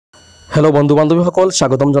Hello बंधु बान्धवीসকল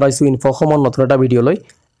স্বাগতম জনাইছো ইনফোসমৰ নতুন এটা ভিডিঅলৈ।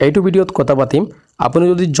 এইটো ভিডিঅত কথা পাতিম আপুনি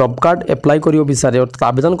যদি জব কাৰ্ড এপ্লাই কৰিব বিচাৰে অৰ্থাৎ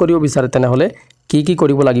আবেদন কৰিব বিচাৰে তেনেহলে কি কি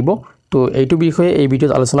কৰিব লাগিব। তো এইটো বিষয়ে এই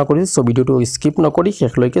ভিডিঅত আলোচনা কৰিম, সো ভিডিঅটো স্কিপ নকৰি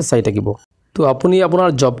শেষলৈকে চাই থাকিব। তো আপুনি আপোনাৰ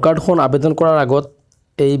জব কাৰ্ডখন আবেদন কৰাৰ আগত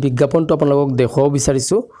এই বিজ্ঞাপনটো আপোনালোকক দেখাব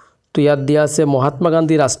বিচাৰিছো। তো ইয়াত দিয়া আছে মহাত্মা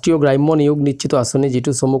গান্ধী ৰাষ্ট্ৰীয় গ্ৰাম্য নিয়োগ নিশ্চিত আঁচনি,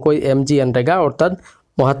 যেটো চমুকৈ MGNREGA অৰ্থাৎ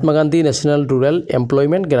Mahatma Gandhi national rural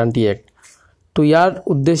employment guarantee act. তো ইয়াৰ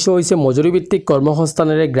উদ্দেশ্য হৈছে মজুৰিভিত্তিক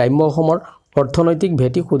কৰ্মসংস্থানেৰে গ্ৰাম্য অসমৰ অৰ্থনৈতিক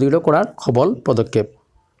ভেটি সুদৃঢ় কৰাৰ সবল পদক্ষেপ।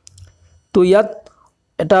 তো ইয়াত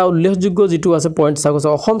এটা উল্লেখযোগ্য যেটো আছে পইণ্ট চাগছে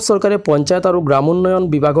অসম চৰকাৰে পঞ্চায়ত আৰু গ্ৰাম উন্নয়ন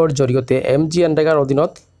বিভাগৰ জৰিয়তে MGNREGAৰ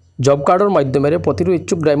অধীনত জব কাৰ্ডৰ মাধ্যমেৰে প্ৰতিটো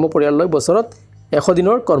ইচ্ছুক গ্ৰাম্য পৰিয়াললৈ বছৰত 100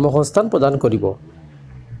 দিনৰ কৰ্মসংস্থান প্ৰদান কৰিব।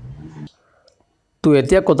 তো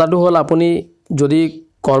এতিয়া কথাটো হ'ল আপুনি যদি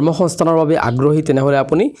কৰ্মসংস্থানৰ বাবে আগ্ৰহী তেনেহলে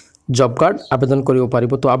আপুনি জব কাৰ্ড আবেদন কৰিব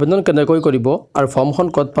পাৰিব। তো আবেদন কেনেকৈ কৰিব আৰু ফৰ্মখন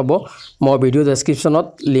ক'ত পাব মই ভিডিও ডেসক্ৰিপচনত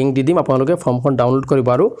লিংক দি দিম, আপোনালোকে ফৰ্মখন ডাউনলোড কৰিব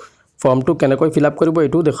আৰু ফৰ্মটো কেনেকৈ ফিল আপ কৰিব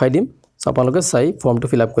এটো দেখাই দিম, আপোনালোকে চাই ফৰ্মটো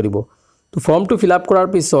ফিল আপ কৰিব। তো ফৰ্মটো ফিল আপ কৰাৰ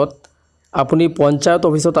পিছত আপুনি পঞ্চায়ত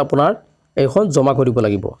অফিচত আপোনাৰ এখন জমা কৰিব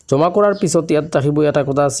লাগিব। জমা কৰাৰ পিছত ইয়াত ৰাখিব এটা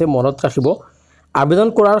কথা আছে মনত ৰাখিব, আবেদন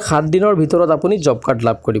কৰাৰ 7 দিনৰ ভিতৰত আপুনি জব কাৰ্ড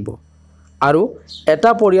লাভ কৰিব আৰু এটা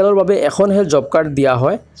পৰিয়ালৰ বাবে এখনহে জব কাৰ্ড দিয়া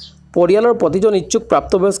হয়। পৰিয়ালৰ প্ৰতিজন ইচ্ছুক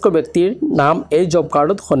প্ৰাপ্তবয়স্ক ব্যক্তিৰ নাম এই জব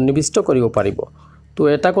কাৰ্ডত সন্নিবিষ্ট কৰিব পাৰিব। তো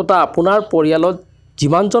এটা কথা, আপোনাৰ পৰিয়ালত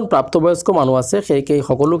যিমানজন প্ৰাপ্তবয়স্ক মানুহ আছে সেই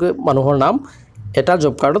সকলো মানুহৰ নাম এটা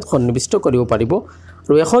জব কাৰ্ডত সন্নিবিষ্ট কৰিব পাৰিব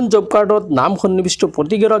আৰু এখন জব কাৰ্ডত নাম সন্নিবিষ্ট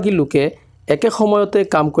প্ৰতিগৰাকী লোকে একে সময়তে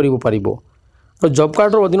কাম কৰিব পাৰিব। আৰু জব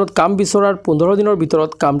কাৰ্ডৰ অধীনত কাম বিচৰাৰ 15 দিনৰ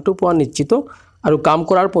ভিতৰত কামটো পোৱা নিশ্চিত আৰু কাম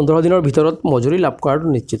কৰাৰ 15 দিনৰ ভিতৰত মজুৰি লাভ কৰাটো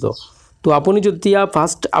নিশ্চিত। তো আপুনি যেতিয়া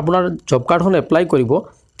ফাৰ্স্ট আপোনাৰ জব কাৰ্ডখন এপ্লাই কৰিব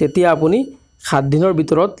তেতিয়া আপুনি 7 দিনৰ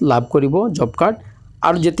ভিতৰত লাভ কৰিব জব কাৰ্ড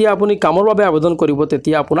আৰু যেতিয়া আপুনি কামৰ বাবে আবেদন কৰিব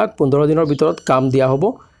তেতিয়া আপোনাক 15 দিনৰ ভিতৰত কাম দিয়া হ'ব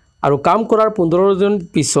আৰু কাম কৰাৰ 15 দিন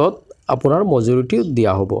পিছত আপোনাৰ মজুৰিটো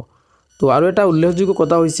দিয়া হ'ব। তো আৰু এটা উল্লেখযোগ্য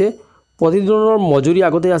কথা হৈছে প্ৰতিদিনৰ মজুৰি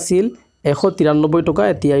আগতে আছিল 193 টকা,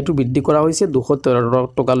 এতিয়া এটো বৃদ্ধি কৰা হৈছে 213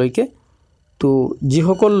 টকালৈকে। তো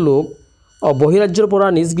যিসকল লোক বহিৰাজ্যৰ পৰা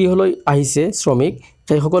নিজ গৃহলৈ আহিছে শ্ৰমিক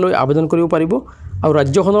সেইসকললৈ আবেদন কৰিব পাৰিব আৰু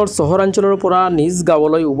ৰাজ্যখনৰ চহৰাঞ্চলৰ পৰা নিজ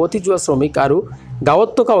গাঁৱলৈ উভতি যোৱা শ্ৰমিক আৰু গাঁৱত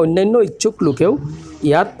থকা অন্যান্য ইচ্ছুক লোকেও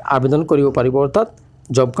ইয়াত আবেদন কৰিব পাৰিব, অৰ্থাৎ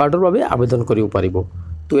জব কাৰ্ডৰ বাবে আবেদন কৰিব পাৰিব।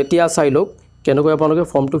 তো এতিয়া চাই লওক কেনেকৈ আপোনালোকে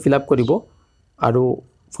ফৰ্মটো ফিল আপ কৰিব আৰু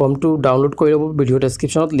ফৰ্মটো ডাউনলোড কৰি ল'ব, ভিডিও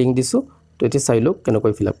ডেসক্ৰিপচনত লিংক দিছো। তো এতিয়া চাই লওক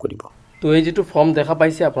কেনেকৈ ফিল আপ কৰিব। তো এই যেটো ফৰ্ম দেখা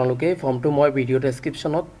পাইছে আপোনালোকে ফৰ্মটো মই ভিডিও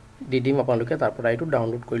ডেসক্ৰিপচনত দি দিম, আপোনালোকে তাৰ পৰা এটো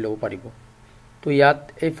ডাউনলোড কৰি ল'ব পাৰিব। তো ইয়াত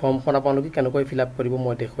এই ফৰ্মখন আপোনালোকে কেনেকৈ ফিল আপ কৰিব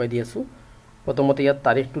মই দেখুৱাই দি আছো। প্ৰথমতে ইয়াত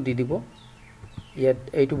তাৰিখটো দি দিব, ইয়াত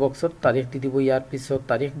এইটো বক্সত তাৰিখ দি দিব, ইয়াৰ পিছত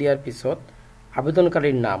তাৰিখ দিয়াৰ পিছত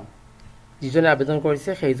আবেদনকাৰীৰ নাম, যিজনে আবেদন কৰিছে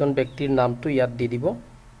সেইজন ব্যক্তিৰ নামটো ইয়াত দি দিব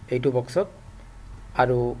এইটো বক্সত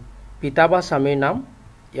আৰু পিতা বা স্বামীৰ নাম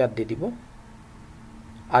ইয়াত দি দিব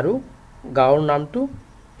আৰু গাঁৱৰ নামটো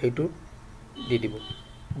এইটো দি দিব।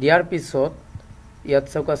 দিয়াৰ পিছত ইয়াত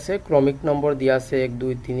চাওক আছে ক্ৰমিক নম্বৰ দিয়া আছে 1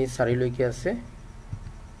 2 3 4 লৈকে আছে।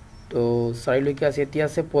 তো 4 লৈকে আছে। এতিয়া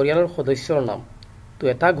আছে পৰিয়ালৰ সদস্যৰ নাম। তো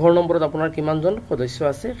এটা ঘৰ নম্বৰত আপোনাৰ কিমানজন সদস্য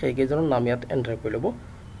আছে সেই কেইজনৰ নাম ইয়াত এন্টাৰ কৰি ল'ব।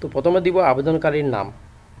 তো প্ৰথমে দিব আবেদনকাৰীৰ নাম,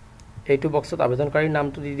 এইটো বক্সত আবেদনকাৰীৰ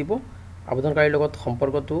নামটো দি দিব, আবেদনকাৰীৰ লগত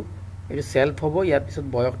সম্পৰ্কটো এইটো সেলফ হ'ব, ইয়াৰ পিছত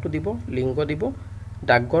বয়সটো দিব, লিংগ দিব,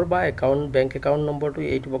 ডাকঘৰ বা একাউণ্ট বেংক একাউণ্ট নম্বৰটো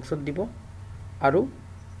এইটো বক্সত দিব আৰু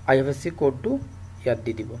IFSC কোডটো ইয়াত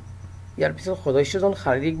দি দিব। ইয়াৰ পিছত সদস্যজন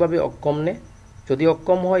শাৰীৰিকভাৱে অক্ষম নে, যদি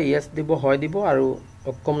অক্ষম হয় ইয়েস দিব, হয় দিব আৰু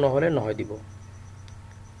অক্ষম নহলে নহয় দিব।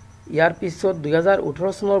 ইয়াৰ পিছত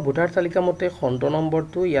 2018 চনৰ ভোটাৰ তালিকা মতে খণ্ড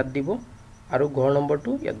নম্বৰটো ইয়াত দিব আৰু ঘৰ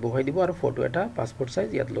নম্বৰটো ইয়াত বহাই দিব আৰু ফটো এটা পাসপোৰ্ট সাইজ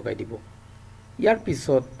ইয়াত লগাই দিব। ইয়াৰ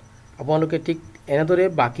পিছত আপোনালোকে ঠিক এনেদৰে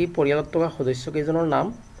বাকি পৰিয়ালত থকা সদস্য কেইজনৰ নাম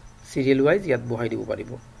সিৰিয়েল ওয়াইজ ইয়াত বহাই দিব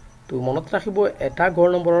পাৰিব। তো মনত ৰাখিব এটা ঘৰ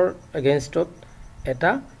নম্বৰৰ এগেইনষ্টত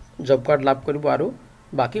এটা জব কাৰ্ড লাভ কৰিব আৰু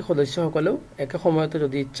বাকি সদস্যসকলেও একে সময়তে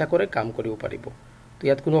যদি ইচ্ছা কৰে কাম কৰিব পাৰিব। তো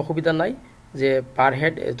ইয়াত কোনো অসুবিধা নাই যে পাৰ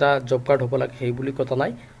হেড এটা জব কাৰ্ড হ'ব লাগে সেই বুলি কথা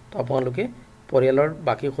নাই। তো আপোনালোকে পৰিয়ালৰ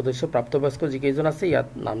বাকি সদস্য প্ৰাপ্তবয়স্ক যিকেইজন আছে ইয়াত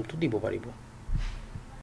নামটো দিব পাৰিব।